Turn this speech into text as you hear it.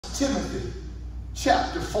Timothy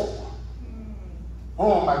chapter 4.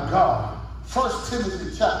 Oh my God. 1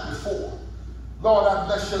 Timothy chapter 4. Lord, I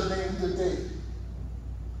bless your name today.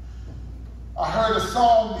 I heard a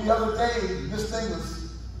song the other day. This thing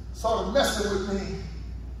was sort of messing with me.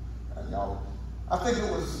 And y'all, I think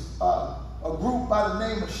it was a group by the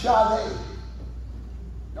name of Sade.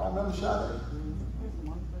 Y'all remember Sade?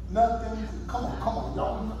 Nothing. Come on.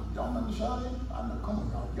 Y'all remember Sade? I know. Come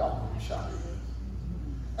on, y'all remember Sade.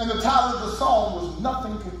 And the title of the song was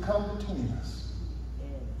 "Nothing Can Come Between Us."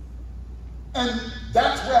 And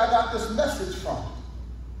that's where I got this message from.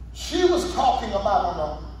 She was talking about on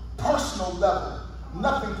a personal level,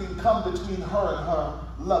 nothing can come between her and her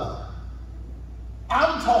lover.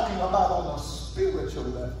 I'm talking about on a spiritual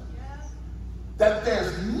level, that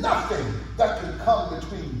there's nothing that can come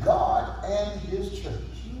between God and his church.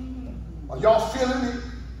 Are y'all feeling me?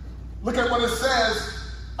 Look at what it says,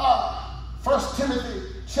 1 Timothy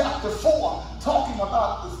chapter 4, talking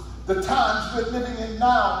about the times we're living in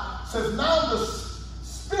now. It says, now the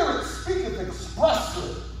Spirit speaketh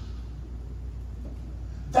expressly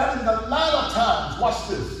that in the latter times, watch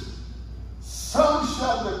this, some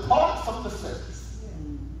shall depart from the faith.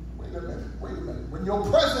 Wait a minute. When your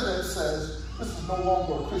president says, this is no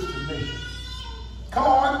longer a Christian nation. Come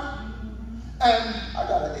on. And I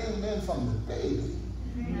got an amen from the baby.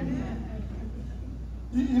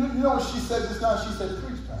 You know what she said just now? She said,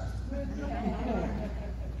 preach, Pastor.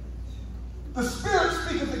 The Spirit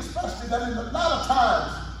speaketh expressly that in the latter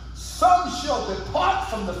times, some shall depart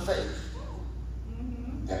from the faith.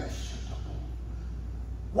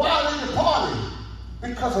 Why are they departing?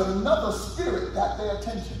 Because another spirit got their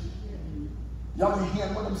attention. Y'all be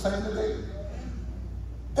hearing what I'm saying today?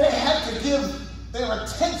 They had to give their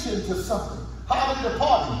attention to something. How are they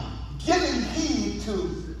departing? Giving heed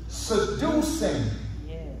to seducing.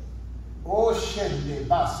 Oh, shende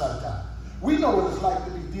basata. We know what it's like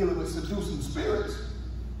to be dealing with seducing spirits.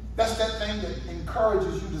 That's that thing that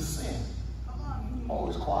encourages you to sin. Oh,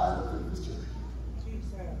 it's quiet up in this church.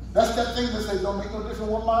 That's that thing that says, don't make no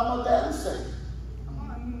difference what mom or daddy say.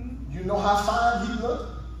 You know how fine he look?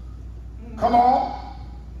 Come on.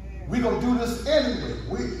 We're going to do this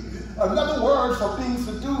anyway. Another word for being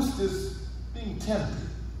seduced is being tempted.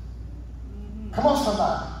 Come on,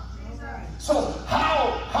 somebody. So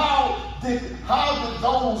how did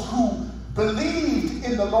those who believed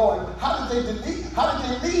in the Lord, how did they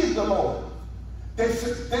leave the Lord? There's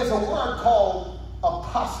a word called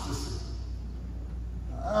apostasy.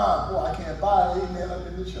 Boy, I can't buy an amen up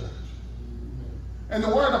in the church. And the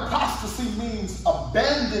word apostasy means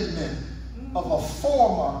abandonment of a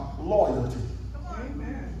former loyalty.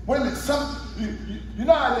 When it's you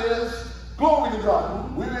know how it is. Glory to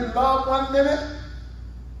God. We're in love one minute,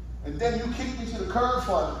 and then you kick me to the curb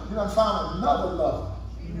for you done found another lover.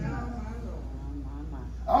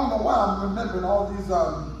 I don't know why I'm remembering all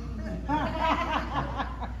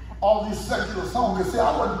these secular songs. Because see,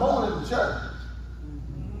 I wasn't born in the church.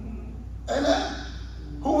 Amen.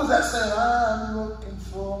 Who was that saying, I'm looking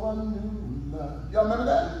for a new love? Y'all remember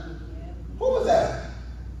that? Who was that?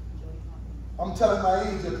 I'm telling my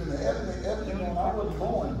age up in the everything. I wasn't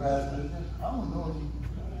born, Pastor. I don't know you.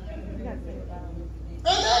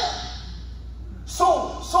 Amen.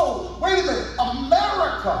 So wait a minute.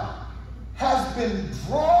 America has been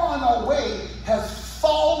drawn away, has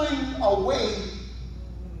fallen away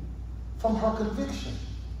from her conviction.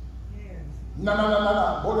 No.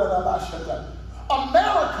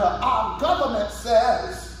 America, our government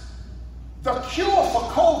says the cure for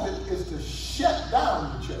COVID is to shut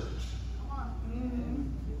down the church.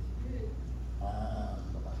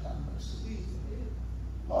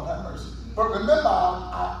 Lord have mercy. But remember,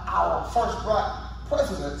 our first black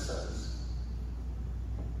president says,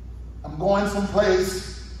 I'm going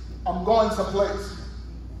someplace.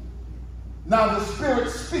 Now the Spirit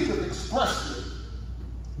speaketh expressly.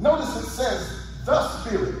 Notice it says, the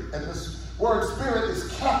Spirit, and this word Spirit is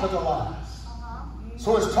capitalized.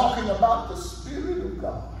 So it's talking about the Spirit of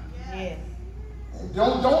God. Yes. And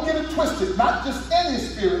don't get it twisted. Not just any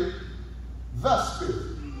Spirit, the Spirit.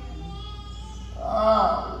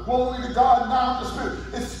 Glory to God. Now the Spirit.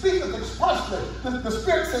 It speaketh expressly. The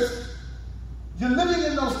Spirit says, you're living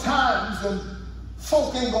in those times and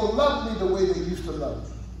folk ain't going to love me the way they used to love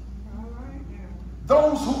me.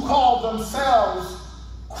 Those who call themselves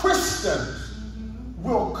Christians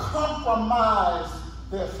will compromise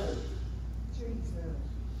their faith.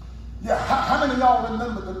 Yeah, how many of y'all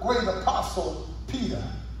remember the great apostle Peter?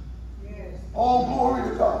 Yes. Oh, glory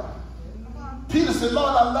to God. Peter said,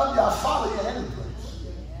 Lord, I love you. I'll follow you any place.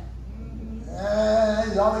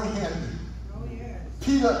 And y'all ain't hearing me.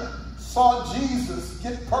 Peter saw Jesus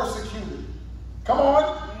get persecuted Come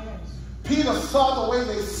on. Peter saw the way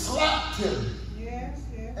they slapped him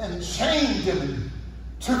and chained him and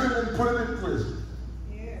took him and put him in prison.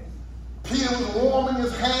 Peter was warming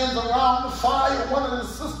his hands around the fire. One of his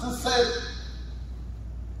sisters said,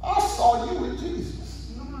 I saw you with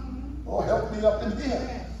Jesus. Oh, help me up in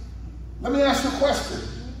here. Let me ask you a question.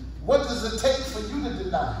 What does it take for you to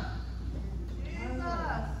deny?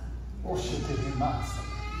 Oh, shit, give me my son.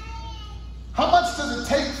 How much does it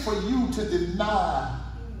take for you to deny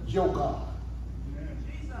your God?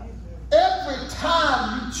 Every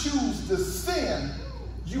time you choose to sin,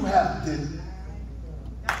 you have denied.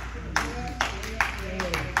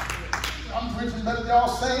 I'm preaching better than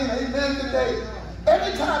y'all saying amen today.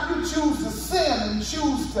 Every time you choose to sin and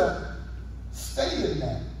choose to stay in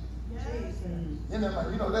that. You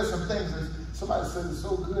know, there's some things that somebody said it's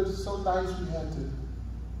so good, it's so nice, we had to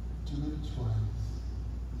do it twice.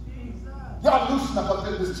 Y'all loosen up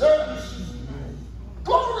in this church.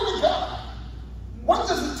 Glory to God. What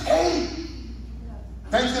does it take?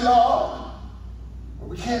 Thank you, Lord. But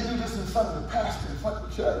we can't do this in front of the pastor, in front of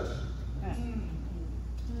the church.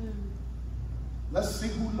 Let's see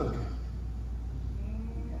who's looking.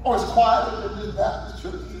 Oh, it's quieter than this Baptist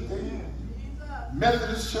church today.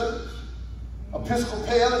 Methodist church,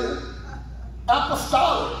 Episcopalian,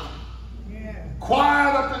 Apostolic.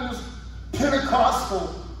 Quiet up in this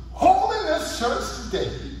Pentecostal holiness church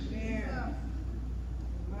today.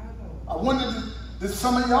 I wonder, did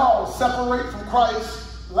some of y'all separate from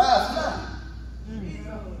Christ last night?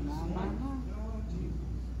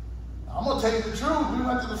 I'm going to tell you the truth. We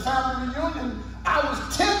went to the family reunion. I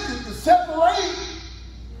was tempted to separate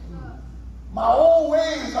my old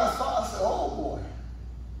ways. I said, oh boy.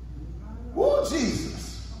 Oh,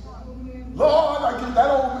 Jesus. Lord, I get that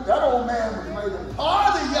old man was ready to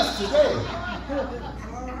party yesterday.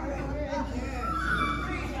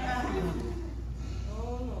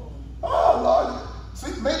 Oh, Lord.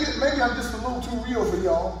 See, maybe I'm just a little too real for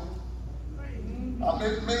y'all.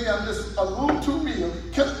 Maybe I'm just a little too real.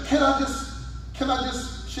 Can I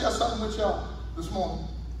just share something with y'all this morning?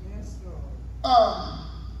 Yes, Lord.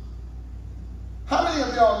 How many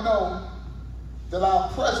of y'all know that our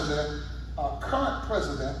president, our current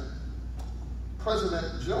president,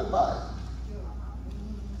 President Joe Biden,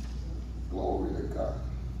 glory to God.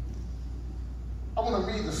 I want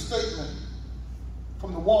to read the statement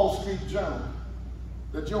from the Wall Street Journal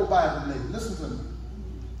that Joe Biden made. Listen to me.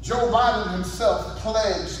 Joe Biden himself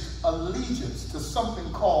pledged allegiance to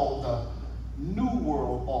something called the New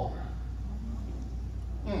World Order.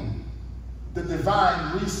 The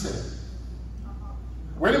divine reset.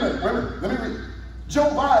 Wait a minute. Let me read. Joe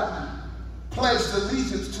Biden pledged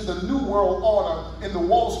allegiance to the New World Order in the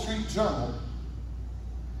Wall Street Journal.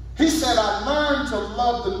 He said, I learned to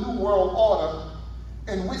love the New World Order,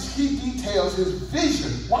 in which he details his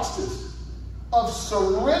vision, watch this, of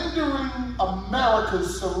surrendering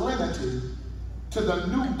America's sovereignty to the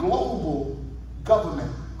new global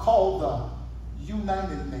government called the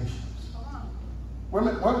United Nations. Wait a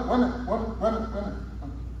minute.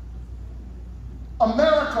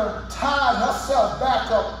 America tied herself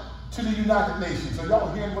back up to the United Nations. Are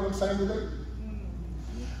y'all hearing what I'm saying today?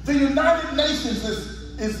 The United Nations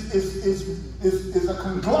is a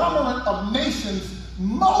conglomerate of nations.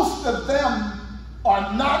 Most of them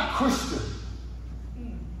are not Christian.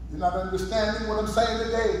 You're not understanding what I'm saying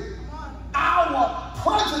today? Our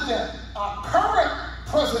president, our current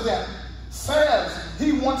president, says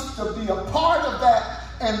he wants to be a part of that,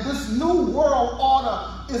 and this new world order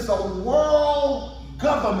is a world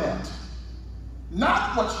government.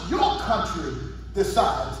 Not what your country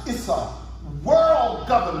decides. It's a world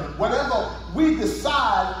government. Whatever we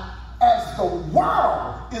decide as the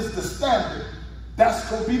world is the standard, that's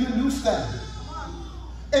going to be the new standard.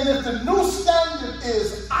 And if the new standard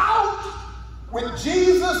is out with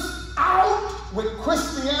Jesus, out with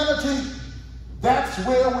Christianity, that's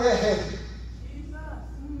where we're headed.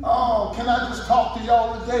 Oh, can I just talk to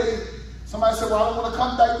y'all today? Somebody said, well, I don't want to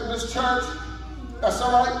come back to this church. That's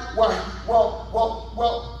all right. Well,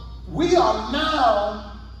 we are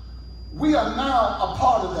now a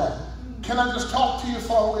part of that. Can I just talk to you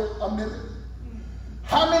for a minute?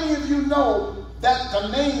 How many of you know that the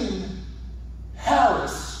name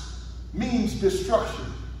Harris means destruction?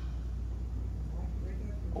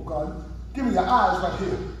 Oh God, give me your eyes right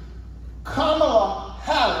here. Kamala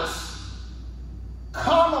Harris.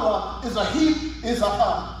 Kamala is let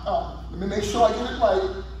me make sure I get it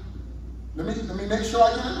right. Let me make sure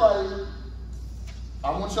I get it right.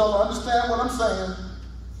 I want y'all to understand what I'm saying.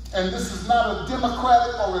 And this is not a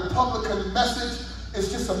Democratic or Republican message. It's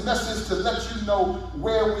just a message to let you know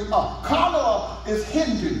where we are. Kamala is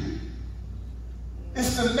Hindu.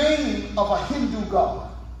 It's the name of a Hindu god.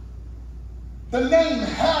 The name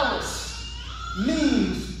Harris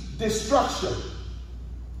means destruction.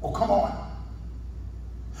 Oh, come on.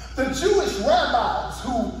 The Jewish rabbis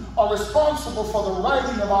who are responsible for the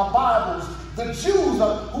writing of our Bibles, the Jews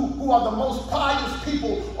who are the most pious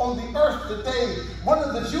people on the earth today, one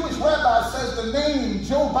of the Jewish rabbis says the name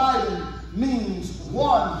Joe Biden means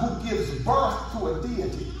one who gives birth to a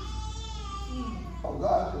deity. Oh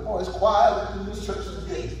God, the boy is quiet in this church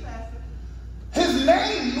today. His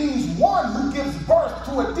name means one who gives birth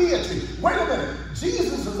to a deity. Wait a minute.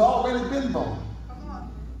 Jesus has already been born.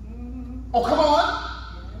 Oh, come on.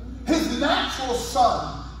 His natural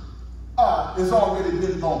son has already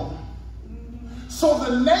been born. So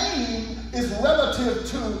the name is relative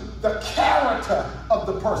to the character of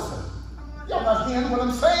the person. Y'all not hearing what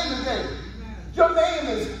I'm saying today? Your name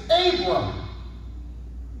is Abram,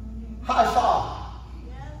 high father.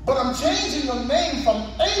 But I'm changing your name from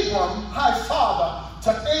Abram, high father,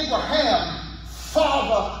 to Abraham,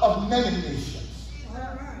 father of many nations.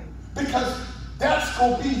 Because that's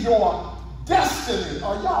going to be your destiny.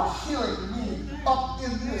 Are y'all hearing me up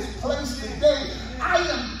in this place today? I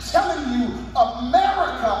am telling you,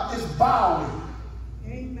 America is bowing.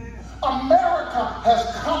 Amen. America has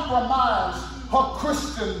compromised her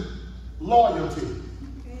Christian loyalty.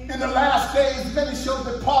 In the last days, many shall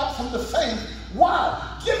depart from the faith. Why?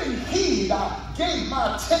 Giving heed, I gave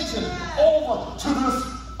my attention over to this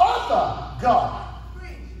other God.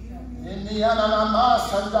 And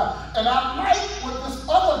I like what this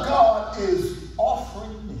other God is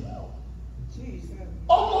offering me.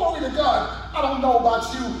 Oh, glory to God. I don't know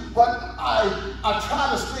about you, but I try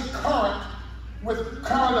to stay current with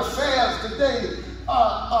current affairs today.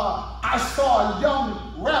 I saw a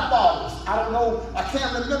young rap artist. I don't know, I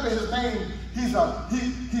can't remember his name. He's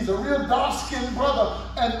a real dark-skinned brother,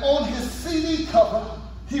 and on his CD cover,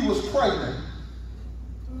 he was pregnant.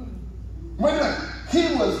 Wait a minute,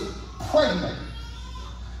 he was pregnant.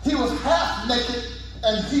 He was half naked,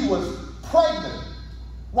 and he was pregnant.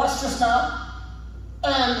 Watch this now.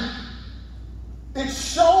 And it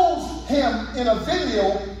shows him in a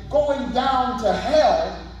video going down to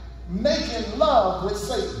hell, making love with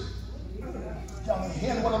Satan. Y'all ain't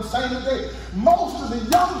hearing what I'm saying today? Most of the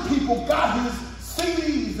young people got his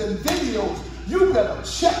CDs and videos. You better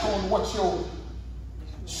check on what your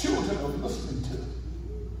children are listening to.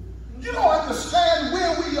 You don't understand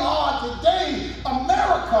where we are today.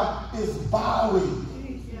 America is bowing.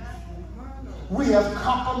 We have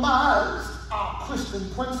compromised our Christian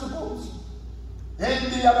principles.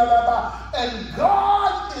 And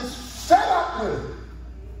God is fed up with it.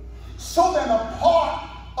 So then a part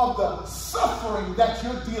of the suffering that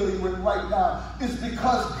you're dealing with right now is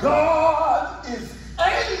because God is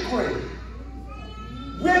angry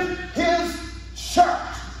with his church.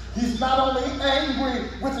 He's not only angry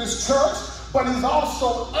with his church, but he's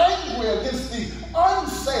also angry against the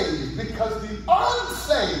unsaved, because the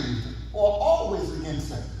unsaved are always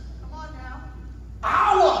against him. Come on now.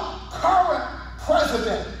 Our current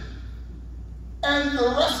president and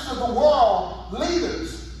the rest of the world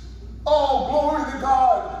leaders, oh, glory to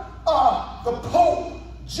God, the Pope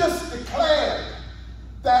just declared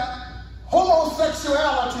that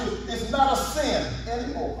homosexuality is not a sin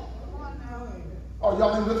anymore. Oh,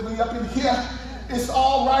 y'all been with me up in here? It's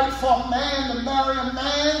all right for a man to marry a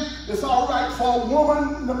man. It's all right for a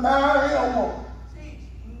woman to marry a woman.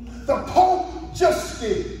 The Pope just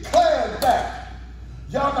declared that.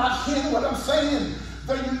 Y'all not hearing what I'm saying?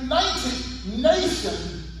 The United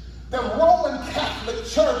Nations, the Roman Catholic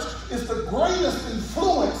Church, is the greatest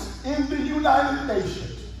influence in the United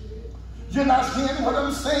Nations. You're not hearing what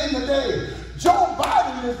I'm saying today? Joe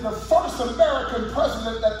Biden is the first American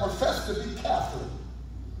president that professed to be Catholic.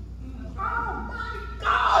 Oh my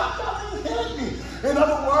God, y'all ain't hearing me. In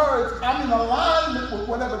other words, I'm in alignment with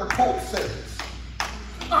whatever the Pope says.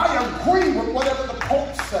 I agree with whatever the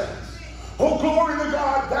Pope says. Oh, glory to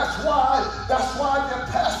God. That's why they're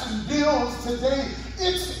passing bills today.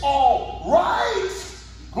 It's all right.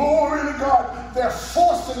 Glory to God. They're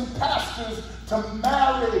forcing pastors to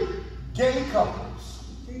marry gay couples.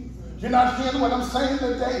 You're not hearing what I'm saying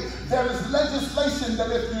today? There is legislation that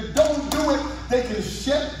if you don't do it, they can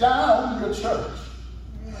shut down your church.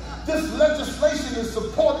 This legislation is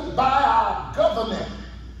supported by our government.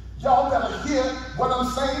 Y'all better hear what I'm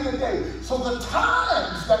saying today. So the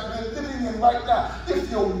times that we're living in right now, if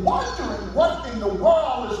you're wondering what in the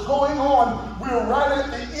world is going on, we're right at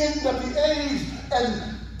the end of the age,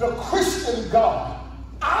 and the Christian God,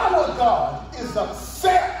 our God, is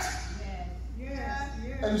upset.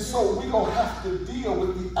 And so we're going to have to deal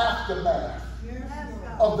with the aftermath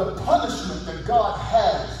of the punishment that God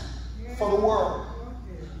has for the world.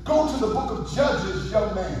 Go to the book of Judges,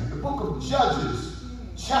 young man. The book of Judges,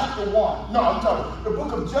 chapter 1. No, I'm talking the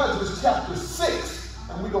book of Judges, chapter 6.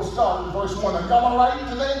 And we're going to start with verse 1. Are y'all all right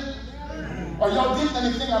today? Are y'all getting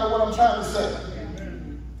anything out of what I'm trying to say?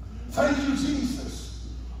 Thank you, Jesus.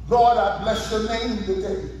 Lord, I bless your name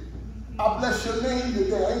today. I bless your name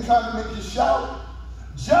today. I ain't trying to make you shout.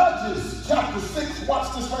 Judges, chapter 6.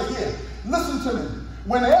 Watch this right here. Listen to me.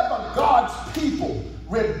 Whenever God's people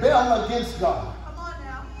rebel against God,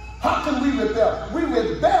 how can we rebel? We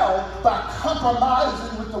rebel by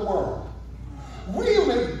compromising with the world. We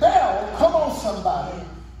rebel, come on somebody,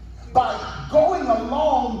 by going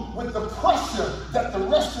along with the pressure that the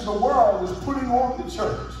rest of the world is putting on the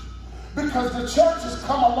church. Because the church has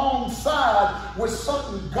come alongside with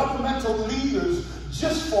certain governmental leaders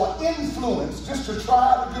just for influence, just to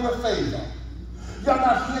try to get a favor. Y'all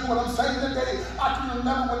not hearing what I'm saying today? I can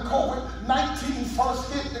remember when COVID-19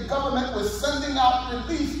 first hit, the government was sending out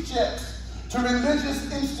relief checks to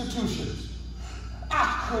religious institutions.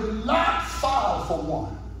 I could not file for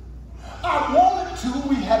one. I wanted to.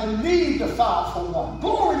 We had a need to file for one.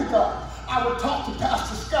 Glory to God. I would talk to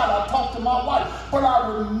Pastor Scott. I'd talk to my wife. But I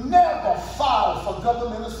would never file for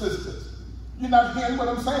government assistance. You're not hearing what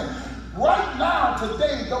I'm saying? Right now,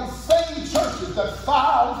 today, those same churches that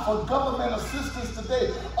filed for government assistance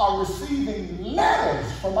today are receiving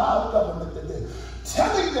letters from our government today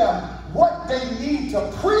telling them what they need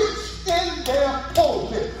to preach in their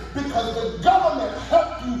pulpit because the government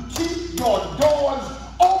helped you keep your doors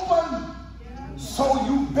open, so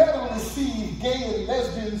you better receive gay and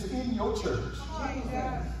lesbians in your church.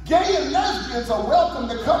 Gay and lesbians are welcome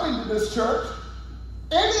to come into this church.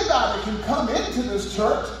 Anybody can come into this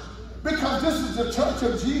church because this is the church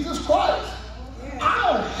of Jesus Christ.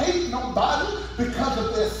 I don't hate nobody because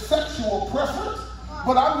of their sexual preference,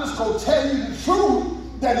 but I'm just going to tell you the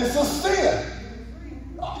truth that it's a sin.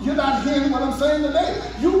 You're not hearing what I'm saying today.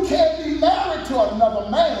 You can't be married to another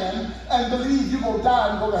man and believe you're going to die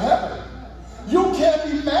and go to heaven. You can't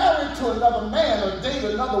be married to another man or date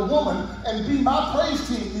another woman and be my praise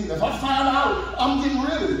team leader. If I find out, I'm getting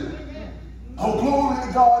rid of you. Oh, glory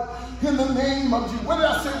to God in the name of Jesus. Where did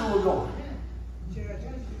I say we were going?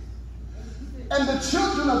 And the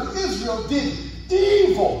children of Israel did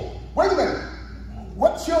evil. Wait a minute.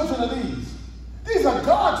 What children are these? These are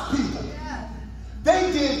God's people.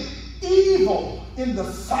 They did evil in the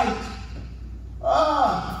sight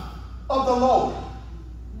of the Lord.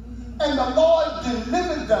 And the Lord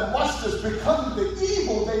delivered them. Watch this. Because of the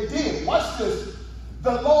evil they did. Watch this.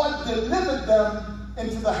 The Lord delivered them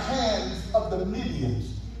into the hands of the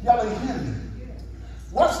Midians. Y'all ain't hearing me.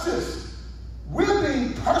 Watch this. We're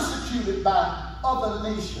being persecuted by other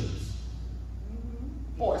nations.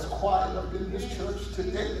 Boy, it's quiet up in this church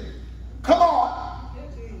today. Come on.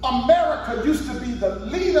 America used to be the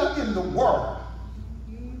leader in the world.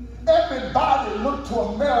 Everybody looked to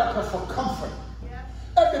America for comfort.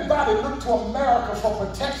 Everybody looked to America for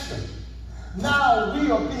protection. Now we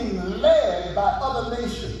are being led by other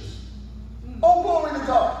nations. Oh, glory to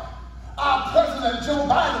God. Our President Joe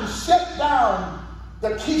Biden shut down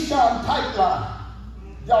the Keystone pipeline.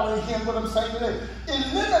 Y'all ain't hearing what I'm saying today.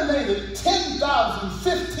 Eliminated 10,000,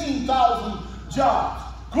 15,000 jobs.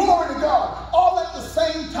 Glory to God. All at the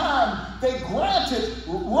same time, they granted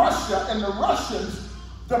Russia and the Russians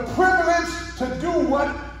the privilege to do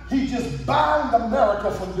what he just bound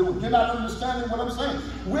America from doing. You're not understanding what I'm saying?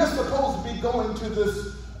 We're supposed to be going to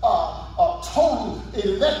this total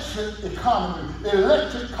electric economy,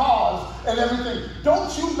 electric cars and everything.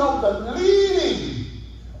 Don't you know the leading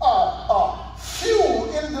fuel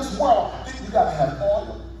in this world? You got to have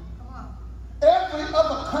oil. Every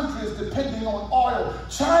other country is depending on oil.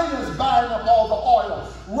 China is buying up all the oil.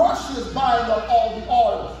 Russia is buying up all the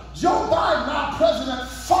oil. Joe Biden, our president,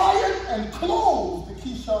 fired and closed the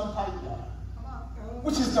Keystone pipeline,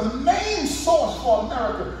 which is the main source for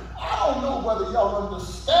America. I don't know whether y'all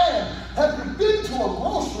understand. Have you been to a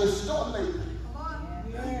grocery store lately?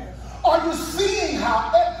 Are you seeing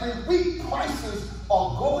how every week prices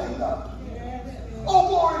are going up? Oh,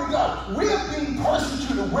 glory to God. We're being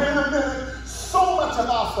persecuted. Wait a minute. So much of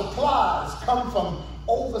our supplies come from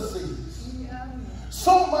overseas.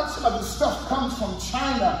 So much of the stuff comes from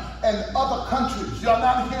China and other countries. Y'all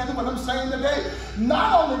not hearing what I'm saying today?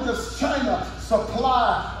 Not only does China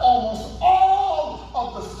supply almost all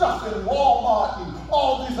of the stuff in Walmart and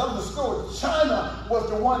all these other stores, China was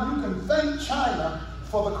the one. You can thank China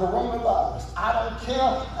for the coronavirus. I don't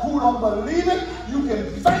care who don't believe it, you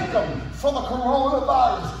can thank them for the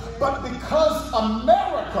coronavirus. But because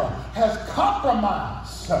America has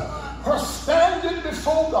compromised her standing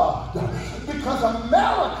before God, because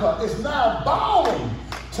America is now bowing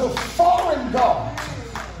to foreign gods,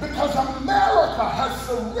 because America has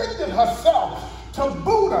surrendered herself to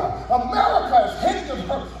Buddha. America has hindered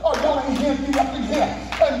her. Oh, y'all ain't hearing me up in here.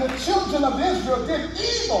 And the children of Israel did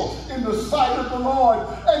evil in the sight of the Lord,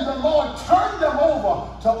 and the Lord turned them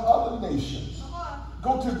over to other nations.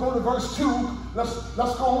 Go to verse 2. Let's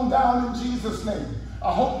go on down in Jesus' name.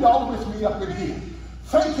 I hope y'all with me up in here.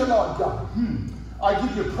 Thank you, Lord God. I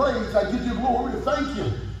give you praise. I give you glory. Thank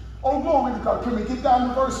you. Oh, glory to God. Can we get down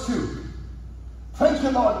to verse 2? Thank you,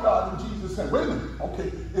 Lord God, in Jesus' name. Wait a minute.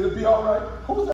 Okay, it'll be all right. Who's that?